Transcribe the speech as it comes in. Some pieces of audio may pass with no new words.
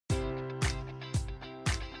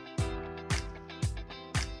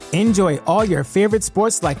Enjoy all your favorite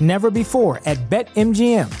sports like never before at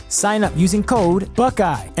BetMGM. Sign up using code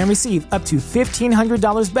Buckeye and receive up to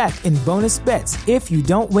 $1,500 back in bonus bets if you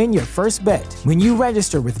don't win your first bet. When you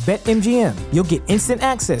register with BetMGM, you'll get instant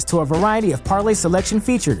access to a variety of parlay selection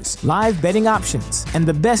features, live betting options, and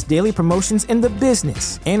the best daily promotions in the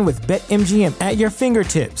business. And with BetMGM at your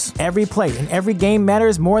fingertips, every play and every game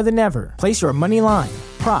matters more than ever. Place your money line,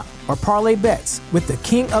 prop, or parlay bets with the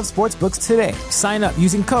king of sportsbooks today. Sign up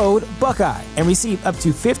using code Buckeye and receive up to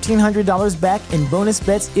 $1,500 back in bonus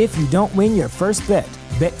bets if you don't win your first bet.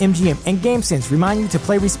 BetMGM and GameSense remind you to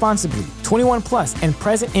play responsibly. 21 plus and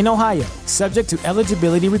present in Ohio, subject to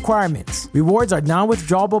eligibility requirements. Rewards are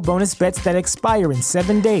non-withdrawable bonus bets that expire in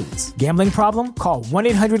 7 days. Gambling problem? Call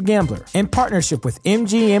 1-800-GAMBLER. In partnership with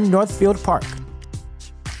MGM Northfield Park.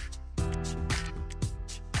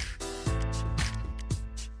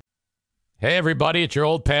 Hey, everybody, it's your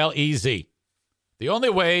old pal, Easy. The only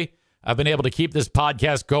way I've been able to keep this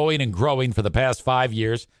podcast going and growing for the past 5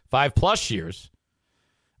 years, 5+ years,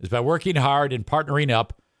 is by working hard and partnering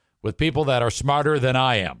up with people that are smarter than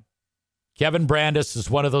I am. Kevin Brandis is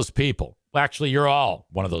one of those people. Well, actually, you're all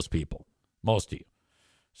one of those people. Most of you.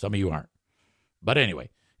 Some of you aren't. But anyway,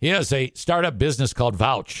 he has a startup business called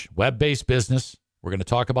Vouch, web-based business. We're going to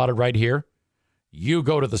talk about it right here. You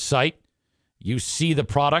go to the site. You see the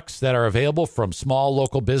products that are available from small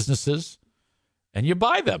local businesses, and you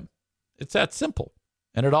buy them. It's that simple,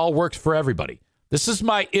 and it all works for everybody. This is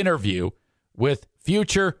my interview with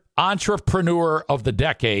future entrepreneur of the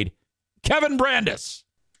decade, Kevin Brandis.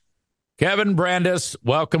 Kevin Brandis,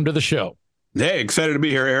 welcome to the show. Hey, excited to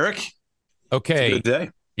be here, Eric. Okay. It's a good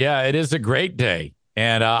day. Yeah, it is a great day,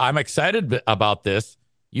 and I'm excited about this.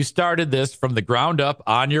 You started this from the ground up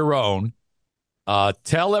on your own.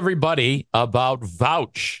 Tell everybody about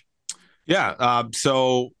Vouch. Yeah.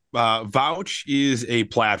 So Vouch is a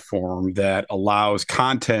platform that allows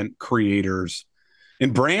content creators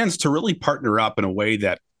and brands to really partner up in a way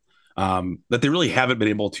that they really haven't been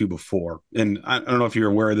able to before. And I don't know if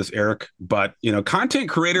you're aware of this, Eric, but content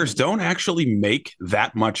creators don't actually make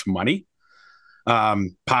that much money.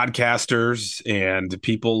 Podcasters and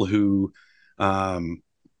people who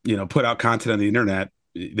put out content on the internet,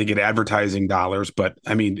 they get advertising dollars, but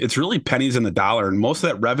I mean, it's really pennies in the dollar. And most of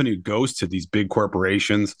that revenue goes to these big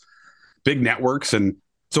corporations, big networks. And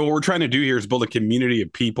so what we're trying to do here is build a community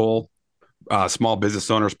of people, small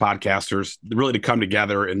business owners, podcasters, really to come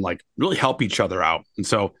together and like really help each other out. And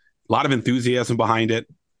so a lot of enthusiasm behind it.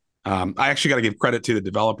 I actually got to give credit to the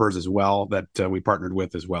developers as well that we partnered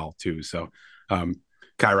with as well too. So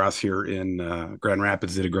Kairos here in Grand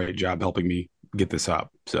Rapids did a great job helping me get this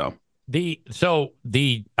up. So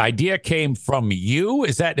the idea came from you.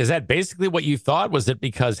 Is that basically what you thought? Was it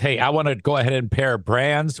because, hey, I want to go ahead and pair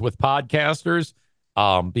brands with podcasters?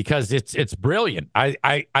 Because it's brilliant.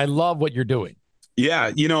 I love what you're doing.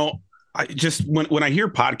 Yeah, I just when I hear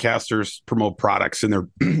podcasters promote products and they're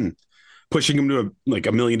pushing them to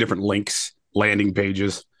a million different links, landing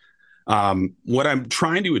pages. What I'm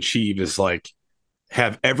trying to achieve is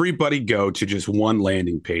have everybody go to just one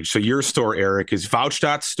landing page. So your store, Eric, is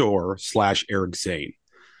vouch.store/Eric Zane.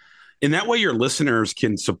 And that way your listeners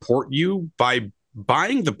can support you by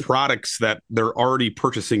buying the products that they're already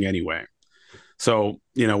purchasing anyway. So,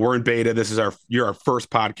 we're in beta. You're our first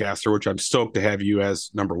podcaster, which I'm stoked to have you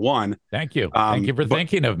as number one. Thank you. Thank you for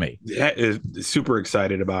thinking of me. Yeah, super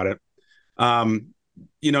excited about it.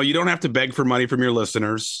 You don't have to beg for money from your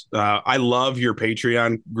listeners. I love your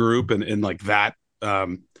Patreon group and like that.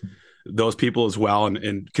 Those people as well,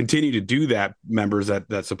 and continue to do that, members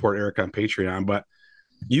that support Eric on Patreon. But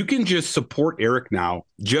you can just support Eric now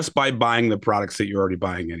just by buying the products that you're already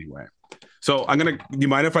buying anyway. So do you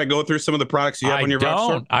mind if I go through some of the products you have on your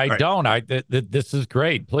website? I don't. This is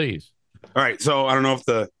great. Please. All right. So I don't know if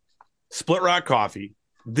the Split Rock Coffee,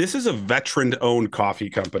 this is a veteran-owned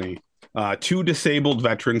coffee company. 2 disabled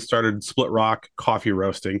veterans started Split Rock Coffee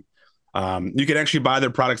Roasting. You can actually buy their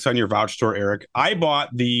products on your Vouch store, Eric. I bought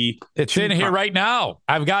It's in here right now.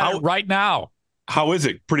 I've got it right now. How is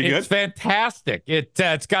it? Pretty good? It's fantastic.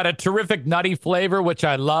 It's got a terrific nutty flavor, which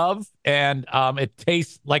I love, and it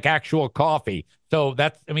tastes like actual coffee. So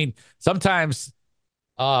sometimes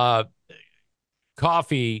coffee,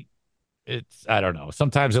 I don't know.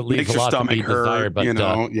 Sometimes it leaves a lot to be desired, but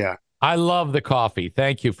yeah. I love the coffee.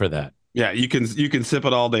 Thank you for that. Yeah, you can sip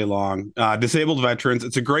it all day long. Disabled veterans,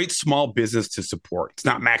 it's a great small business to support. It's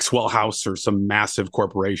not Maxwell House or some massive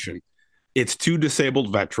corporation. It's 2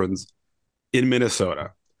 disabled veterans in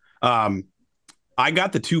Minnesota. I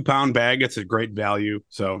got the 2-pound bag. It's a great value.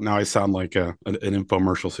 So now I sound like an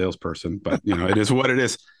infomercial salesperson, but it is what it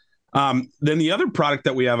is. Then the other product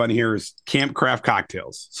that we have on here is Camp Craft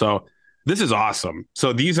cocktails. So this is awesome.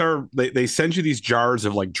 So these are they send you these jars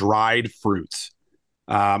of like dried fruits.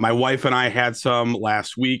 My wife and I had some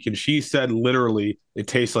last week, and she said literally it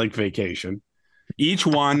tastes like vacation. Each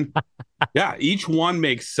one, yeah, each one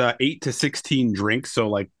makes 8 to 16 drinks. So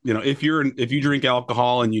like if you drink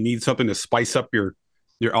alcohol and you need something to spice up your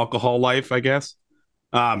alcohol life, I guess.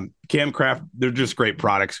 Camcraft, they're just great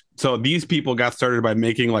products. So these people got started by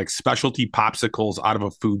making like specialty popsicles out of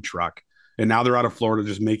a food truck, and now they're out of Florida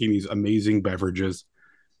just making these amazing beverages.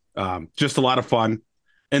 Just a lot of fun.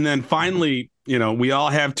 And then finally, we all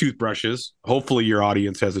have toothbrushes. Hopefully your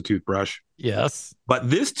audience has a toothbrush. Yes. But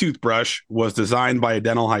this toothbrush was designed by a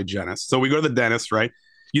dental hygienist. So we go to the dentist, right?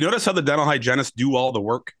 You notice how the dental hygienists do all the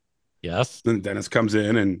work? Yes. Then the dentist comes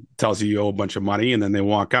in and tells you owe a bunch of money, and then they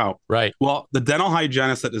walk out. Right. Well, the dental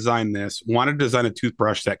hygienist that designed this wanted to design a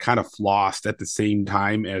toothbrush that kind of flossed at the same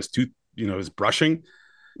time as as brushing.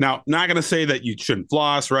 Now, not going to say that you shouldn't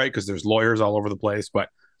floss, right? Because there's lawyers all over the place, but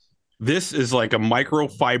this is like a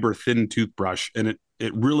microfiber thin toothbrush, and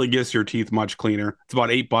it really gets your teeth much cleaner. It's about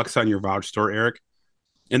 $8 on your Vouch store, Eric.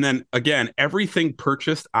 And then again, everything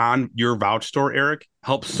purchased on your Vouch store, Eric,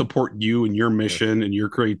 helps support you and your mission and your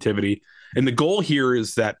creativity. And the goal here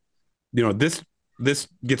is that, this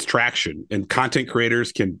gets traction and content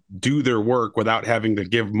creators can do their work without having to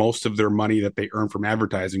give most of their money that they earn from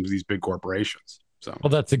advertising to these big corporations. So, well,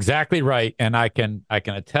 that's exactly right. And I can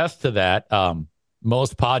attest to that.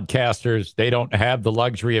 Most podcasters, they don't have the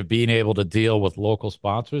luxury of being able to deal with local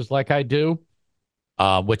sponsors like I do.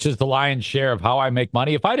 Which is the lion's share of how I make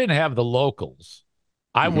money. If I didn't have the locals,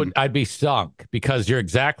 I'd be sunk, because you're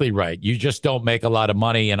exactly right. You just don't make a lot of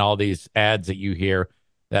money in all these ads that you hear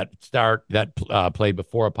that play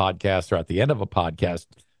before a podcast or at the end of a podcast.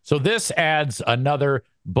 So this adds another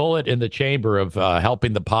bullet in the chamber of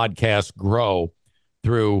helping the podcast grow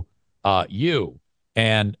through you.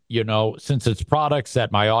 And, since it's products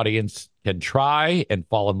that my audience can try and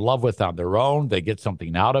fall in love with on their own, they get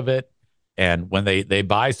something out of it. And when they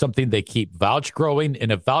buy something, they keep Vouch growing.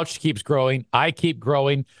 And if Vouch keeps growing, I keep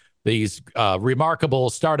growing. These remarkable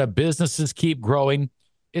startup businesses keep growing.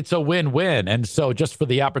 It's a win-win. And so just for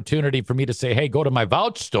the opportunity for me to say, hey, go to my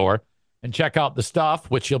Vouch store and check out the stuff,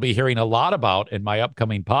 which you'll be hearing a lot about in my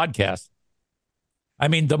upcoming podcast. I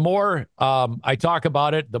mean, the more I talk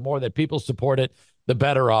about it, the more that people support it, the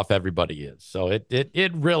better off everybody is. So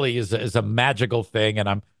it really is a magical thing.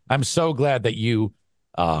 And I'm so glad that you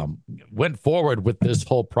went forward with this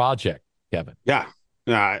whole project, Kevin. Yeah,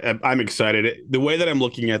 I'm excited. The way that I'm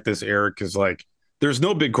looking at this, Eric, is like there's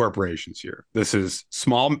no big corporations here. This is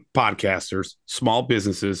small podcasters, small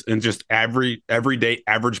businesses, and just everyday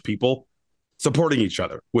average people supporting each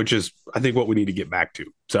other, which is, I think, what we need to get back to.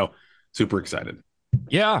 So super excited.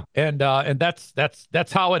 Yeah, and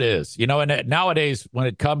that's how it is, And nowadays, when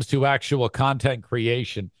it comes to actual content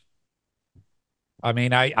creation, I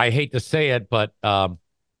mean, I hate to say it, but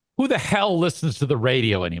who the hell listens to the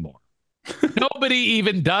radio anymore? Nobody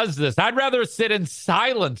even does this. I'd rather sit in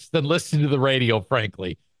silence than listen to the radio,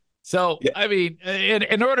 frankly. So, yeah. I mean,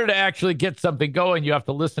 in order to actually get something going, you have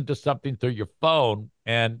to listen to something through your phone,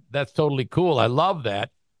 and that's totally cool. I love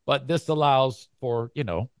that. But this allows for,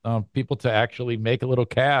 people to actually make a little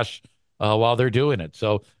cash while they're doing it.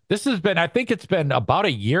 So this has been, I think it's been about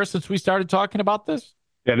a year since we started talking about this.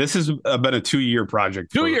 Yeah, this has been a 2-year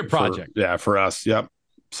project. For us. Yep.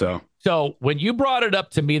 So when you brought it up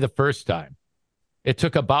to me the first time, it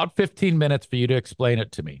took about 15 minutes for you to explain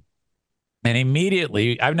it to me. And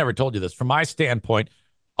immediately, I've never told you this, from my standpoint,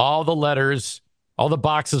 all the letters, all the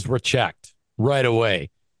boxes were checked right away.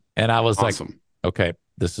 And I was awesome. Like, okay,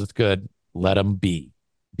 this is good. Let him be,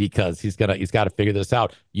 because he's got to figure this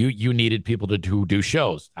out. You needed people to do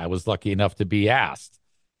shows. I was lucky enough to be asked.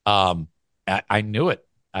 I knew it.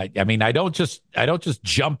 I mean, I don't just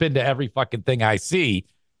jump into every fucking thing I see.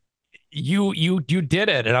 You did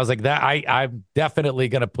it. And I was like, I'm definitely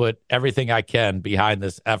going to put everything I can behind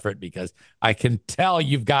this effort, because I can tell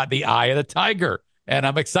you've got the eye of the tiger, and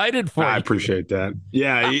I'm excited for you. I appreciate that.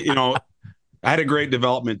 Yeah. I had a great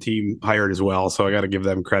development team hired as well, so I got to give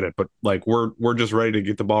them credit, but like, we're just ready to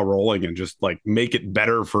get the ball rolling and just like make it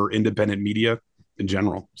better for independent media in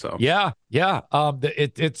general. So yeah.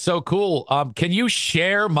 It's so cool. Can you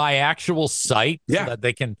share my actual site so that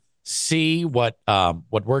they can see what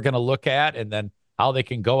we're going to look at, and then how they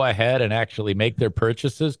can go ahead and actually make their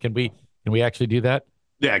purchases? Can we actually do that?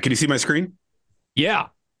 Yeah. Can you see my screen? Yeah.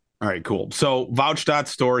 All right, cool. So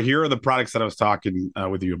Vouch.store, here are the products that I was talking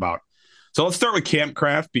with you about. So let's start with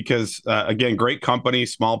Campcraft, because again, great company,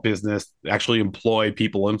 small business, actually employ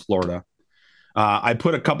people in Florida. I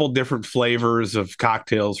put a couple different flavors of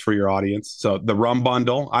cocktails for your audience. So the rum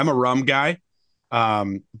bundle, I'm a rum guy,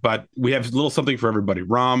 but we have a little something for everybody.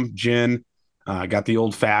 Rum, gin, got the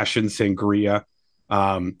old fashioned sangria.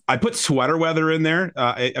 I put sweater weather in there.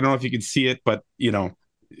 I don't know if you can see it, but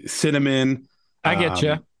cinnamon. I get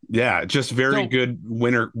you. Yeah, just very good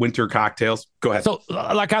winter cocktails. Go ahead. So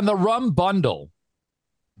like on the rum bundle,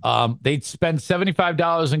 they'd spend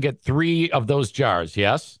 $75 and get 3 of those jars.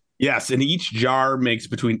 Yes. Yes, and each jar makes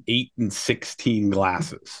between 8 and 16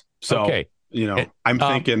 glasses. So, okay. I'm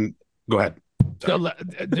thinking. Go ahead. So,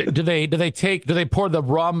 do they pour the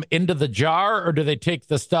rum into the jar, or do they take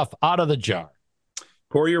the stuff out of the jar?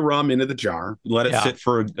 Pour your rum into the jar, let it sit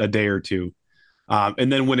for a day or two,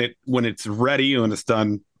 and then when it's ready, when it's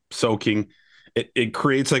done soaking, it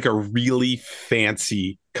creates like a really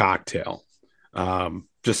fancy cocktail,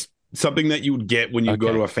 just something that you would get when you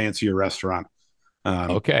go to a fancier restaurant.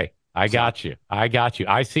 Okay. I got you.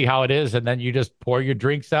 I see how it is. And then you just pour your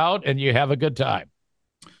drinks out and you have a good time.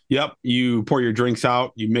 Yep. You pour your drinks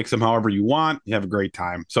out, you mix them however you want. You have a great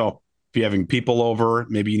time. So if you're having people over,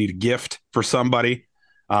 maybe you need a gift for somebody.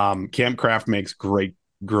 Camp Craft makes great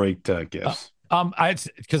gifts.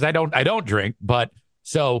 Because I don't drink, but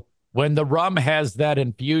so when the rum has that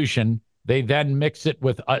infusion, they then mix it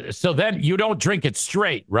with, so then you don't drink it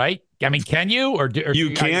straight, right? I mean, can you? Or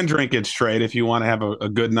you can drink it straight if you want to have a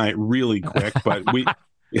good night really quick. But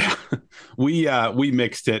we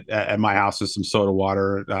mixed it at my house with some soda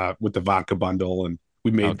water with the vodka bundle, and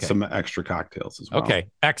we made some extra cocktails as well. Okay,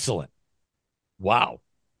 excellent. Wow.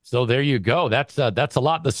 So there you go. That's a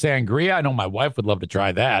lot. The sangria, I know my wife would love to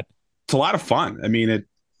try that. It's a lot of fun. I mean,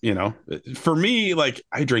 for me, like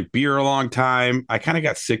I drink beer a long time. I kind of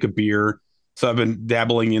got sick of beer, so I've been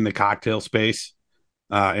dabbling in the cocktail space,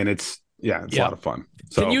 and it's a lot of fun.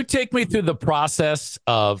 So, can you take me through the process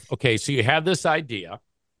of so you have this idea.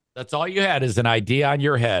 That's all you had is an idea in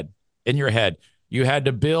your head. You had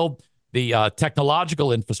to build the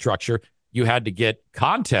technological infrastructure. You had to get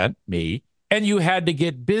content, and you had to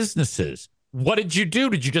get businesses. What did you do?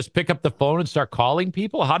 Did you just pick up the phone and start calling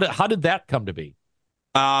people? How did that come to be?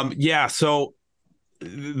 So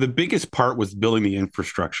the biggest part was building the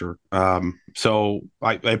infrastructure. So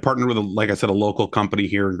I partnered with, like I said, a local company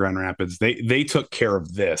here in Grand Rapids. They took care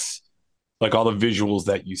of this, like all the visuals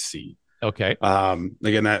that you see. Okay.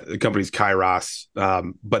 Again, the company's Kairos.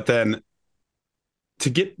 But then to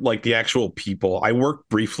get like the actual people, I worked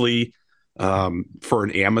briefly for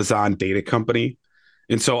an Amazon data company.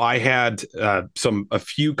 And so I had a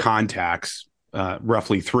few contacts,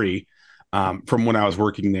 roughly 3, from when I was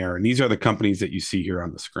working there. And these are the companies that you see here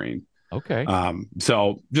on the screen. Okay.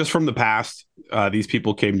 So just from the past, these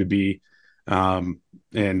people came to be. And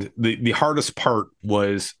the hardest part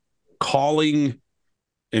was calling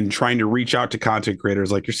and trying to reach out to content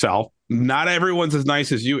creators like yourself. Not everyone's as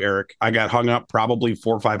nice as you, Eric. I got hung up probably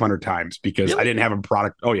 400 or 500 times because I didn't have a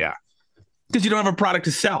product. Oh, yeah. Because you don't have a product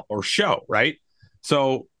to sell or show, right?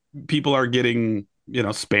 So people are getting,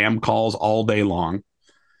 spam calls all day long.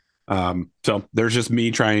 So there's just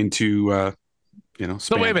me trying to, spam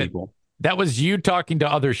so wait a minute. people. That was you talking to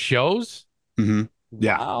other shows? Mm-hmm.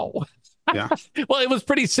 Yeah. Wow. Yeah. Well, it was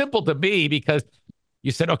pretty simple to me because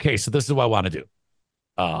you said, okay, so this is what I want to do.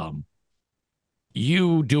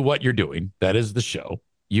 You do what you're doing. That is the show.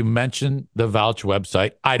 You mentioned the Vouch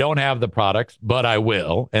website. I don't have the products, but I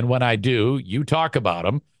will. And when I do, you talk about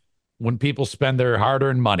them. When people spend their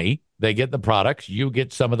hard-earned money, they get the products. You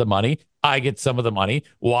get some of the money. I get some of the money.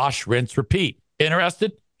 Wash, rinse, repeat.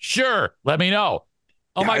 Interested? Sure. Let me know.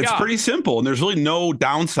 Oh, my God. It's pretty simple, and there's really no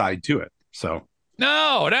downside to it. So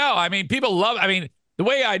No. I mean, people love the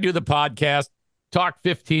way I do the podcast, talk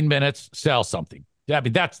 15 minutes, sell something. I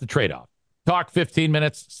mean, that's the trade-off. Talk 15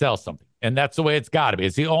 minutes, sell something. And that's the way it's got to be.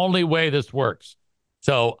 It's the only way this works.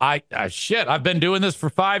 So I've been doing this for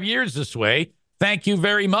 5 years this way. Thank you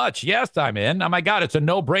very much. Yes, I'm in. Oh my God, it's a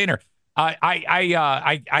no-brainer.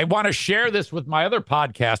 I want to share this with my other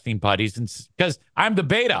podcasting buddies because I'm the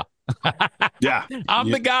beta. Yeah. I'm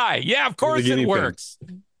the guy. Yeah, of course it works.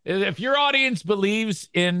 If your audience believes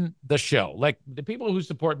in the show, like the people who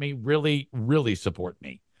support me really, really support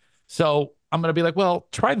me. So I'm going to be like, well,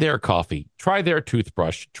 try their coffee, try their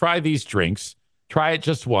toothbrush, try these drinks, try it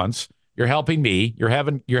just once. You're helping me. You're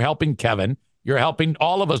helping Kevin. You're helping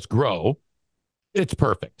all of us grow. It's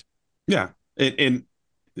perfect. Yeah. And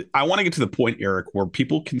I want to get to the point, Eric, where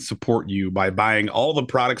people can support you by buying all the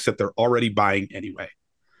products that they're already buying anyway.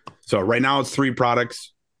 So right now it's 3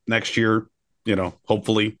 products. Next year,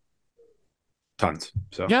 hopefully tons.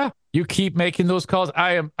 So yeah, you keep making those calls.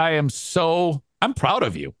 I am so I'm proud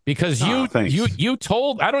of you because Thanks. you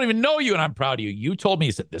told, I don't even know you, and I'm proud of you. You told me,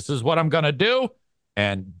 you said, this is what I'm going to do.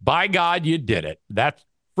 And by God, you did it. That's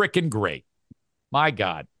freaking great. My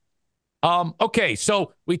God. Okay,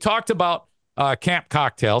 so we talked about camp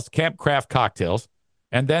craft cocktails,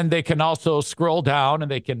 and then they can also scroll down and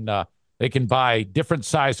they can buy different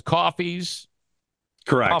size coffees.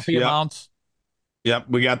 Correct. Coffee amounts. Yep,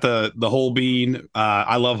 we got the whole bean.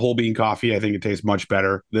 I love whole bean coffee. I think it tastes much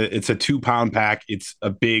better. It's a 2-pound pack. It's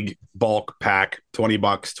a big bulk pack. $20,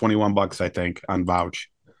 $21, I think, on Vouch.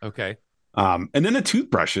 Okay. And then the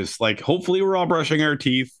toothbrushes. Like, hopefully, we're all brushing our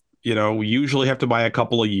teeth. We usually have to buy a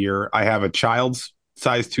couple a year. I have a child's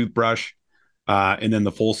size toothbrush, and then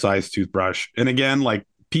the full size toothbrush. And again, like,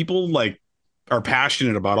 people are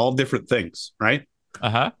passionate about all different things, right?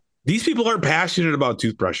 These people are passionate about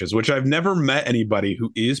toothbrushes, which I've never met anybody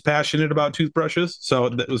who is passionate about toothbrushes. So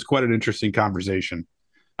that was quite an interesting conversation.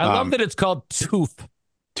 I love that it's called Tooth.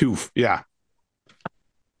 Tooth, yeah.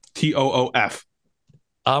 TOOF.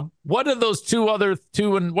 What are those two,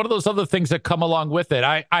 and what are those other things that come along with it?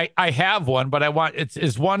 I have one, but I want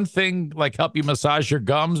is one thing like help you massage your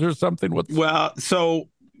gums or something? Well, so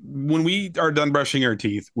when we are done brushing our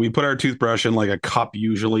teeth, we put our toothbrush in like a cup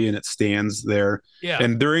usually, and it stands there. Yeah.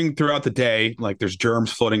 And throughout the day, like there's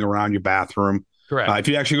germs floating around your bathroom. Correct. If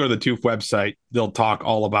you actually go to the Tooth website, they'll talk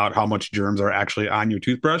all about how much germs are actually on your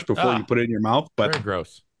toothbrush before you put it in your mouth. But very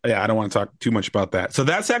gross. Yeah, I don't want to talk too much about that. So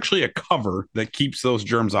that's actually a cover that keeps those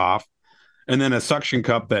germs off. And then a suction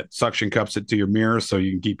cup that suction cups it to your mirror so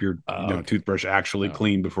you can keep your toothbrush actually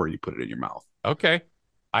clean before you put it in your mouth. Okay.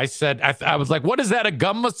 I said, I was like, what is that, a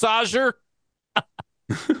gum massager?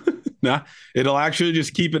 Nah, it'll actually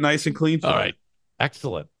just keep it nice and clean. All right.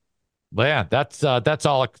 Excellent. Well, yeah, that's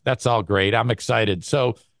all great. I'm excited.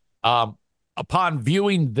 So upon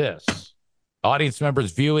viewing this, audience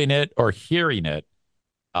members viewing it or hearing it,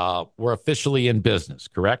 we're officially in business,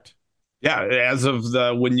 correct? Yeah, as of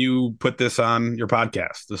when you put this on your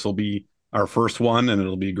podcast, this will be our first one, and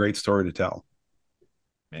it'll be a great story to tell.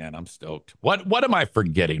 Man, I'm stoked. What am I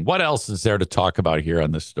forgetting? What else is there to talk about here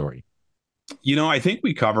on this story? I think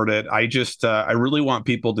we covered it. I really want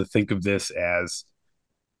people to think of this as,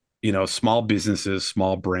 small businesses,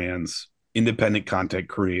 small brands, independent content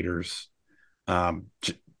creators,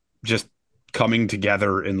 just coming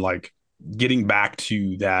together and like getting back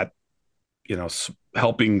to that,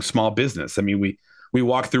 helping small business. I mean, we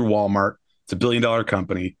walk through Walmart. It's $1 billion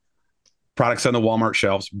company. Products on the Walmart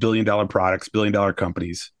shelves, $1 billion products, $1 billion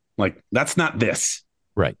companies. Like, that's not this.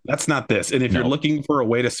 Right. That's not this. And if you're looking for a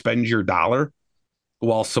way to spend your dollar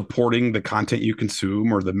while supporting the content you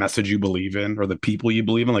consume or the message you believe in or the people you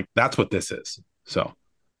believe in, like, that's what this is. So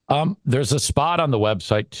there's a spot on the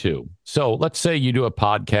website too. So let's say you do a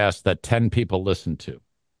podcast that 10 people listen to.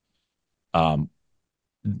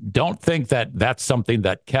 Don't think that that's something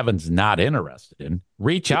that Kevin's not interested in.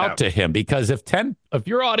 Reach out to him, because if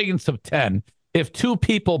your audience of 10, if 2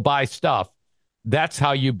 people buy stuff, that's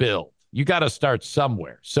how you build. You got to start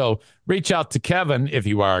somewhere. So reach out to Kevin if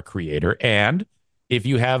you are a creator. And if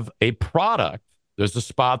you have a product, there's a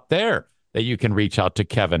spot there that you can reach out to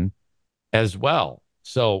Kevin as well.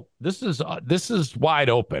 So this is wide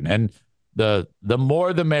open, and the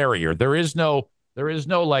more the merrier. There is no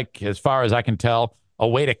like, as far as I can tell, a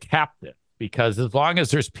way to cap this, because as long as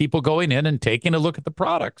there's people going in and taking a look at the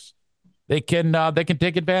products, they can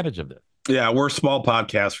take advantage of this. Yeah, we're small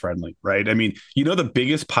podcast friendly, right? I mean, the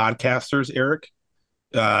biggest podcasters, Eric,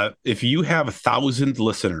 if you have 1,000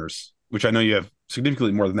 listeners, which I know you have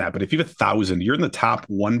significantly more than that, but if you have 1,000, you're in the top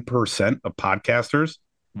 1% of podcasters.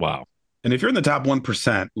 Wow. And if you're in the top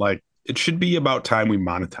 1%, like, it should be about time we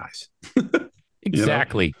monetize.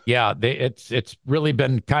 Exactly. Yeah. It's really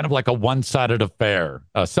been kind of like a one-sided affair.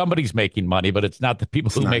 Somebody's making money, but it's not the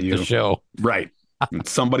people who make the show. Right.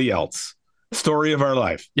 It's somebody else. Story of our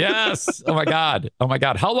life. Yes. Oh my God.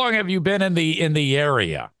 How long have you been in the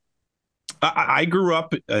area? I grew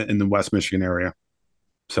up in the West Michigan area.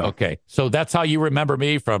 So okay. So that's how you remember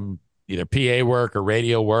me, from either PA work or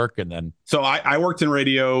radio work. And then so I worked in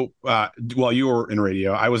radio while you were in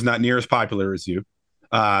radio. I was not near as popular as you.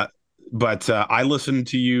 But I listened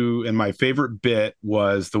to you, and my favorite bit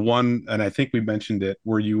was the one, and I think we mentioned it,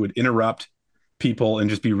 where you would interrupt people and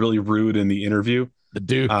just be really rude in the interview. The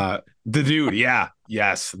dude. Yeah.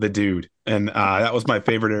 Yes. The dude. And that was my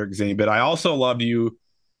favorite Eric Zane bit. I also loved you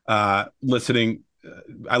listening.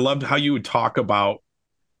 I loved how you would talk about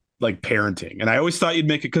like parenting. And I always thought you'd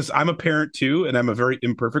make it, because I'm a parent too, and I'm a very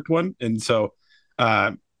imperfect one. And so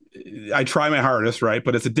I try my hardest, right?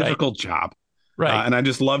 But it's a difficult job. Right. And I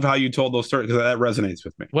just love how you told those stories, because that resonates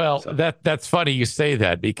with me. Well, that's funny you say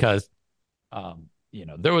that, because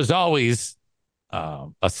there was always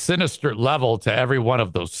a sinister level to every one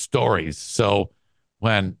of those stories. So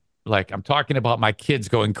when, like, I'm talking about my kids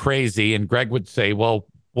going crazy and Greg would say, well,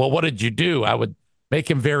 what did you do? I would make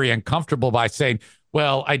him very uncomfortable by saying,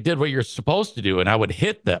 well, I did what you're supposed to do, and I would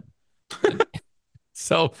hit them.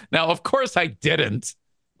 So now, of course, I didn't.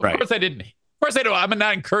 Of course, I didn't. Of course, I don't. I'm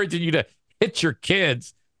not encouraging you to hit your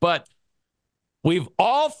kids, but we've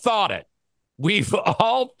all thought it. We've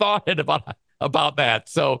all thought it about that.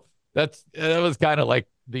 So that was kind of like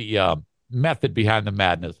the method behind the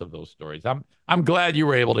madness of those stories. I'm glad you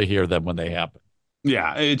were able to hear them when they happened.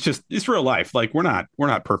 Yeah, it's real life. Like we're not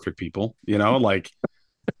perfect people, like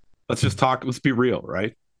let's just talk. Let's be real,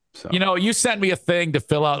 right? So you sent me a thing to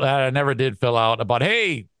fill out that I never did fill out about,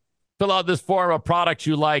 hey, fill out this form of products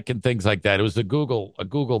you like and things like that. It was a Google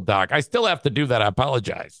Doc. I still have to do that. I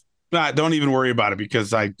apologize. Don't even worry about it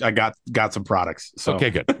because I got some products. So. Okay,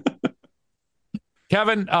 good.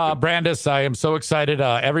 Kevin Brandis, I am so excited.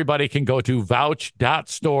 Everybody can go to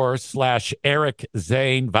vouch.store/Eric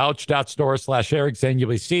Zane, vouch.store/Eric Zane. You'll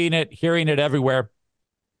be seeing it, hearing it everywhere.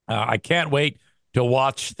 I can't wait to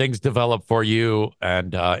watch things develop for you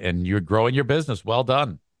and you're growing your business. Well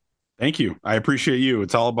done. Thank you. I appreciate you.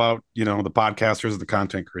 It's all about, the podcasters and the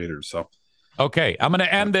content creators. So. Okay, I'm going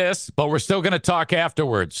to end this, but we're still going to talk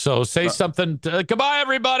afterwards. So say something. Goodbye,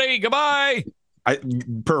 everybody. Goodbye.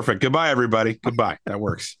 Perfect. Goodbye, everybody. Goodbye. That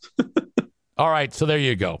works. All right, so there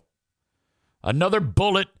you go. Another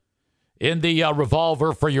bullet in the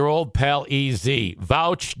revolver for your old pal EZ.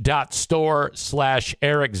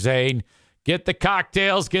 Vouch.store/Eric Zane. Get the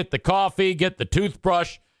cocktails, get the coffee, get the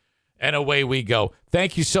toothbrush, and away we go.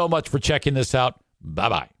 Thank you so much for checking this out.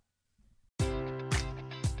 Bye-bye.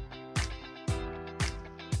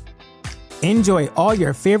 Enjoy all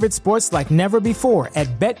your favorite sports like never before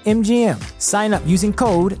at BetMGM. Sign up using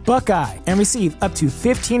code Buckeye and receive up to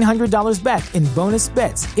 $1,500 back in bonus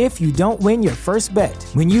bets if you don't win your first bet.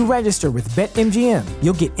 When you register with BetMGM,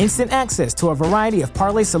 you'll get instant access to a variety of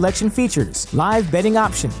parlay selection features, live betting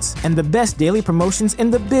options, and the best daily promotions in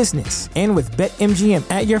the business. And with BetMGM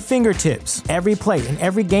at your fingertips, every play and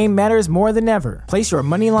every game matters more than ever. Place your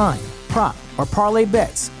money line, prop, or parlay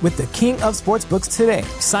bets with the king of sportsbooks today.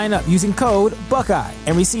 Sign up using code Buckeye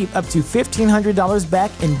and receive up to $1,500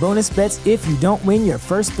 back in bonus bets if you don't win your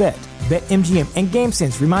first bet. BetMGM and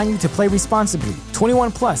GameSense remind you to play responsibly.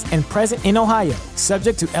 21 plus and present in Ohio,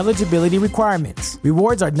 subject to eligibility requirements.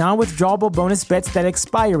 Rewards are non-withdrawable bonus bets that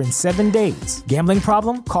expire in 7 days. Gambling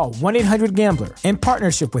problem? Call 1-800-GAMBLER. In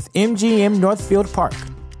partnership with MGM Northfield Park.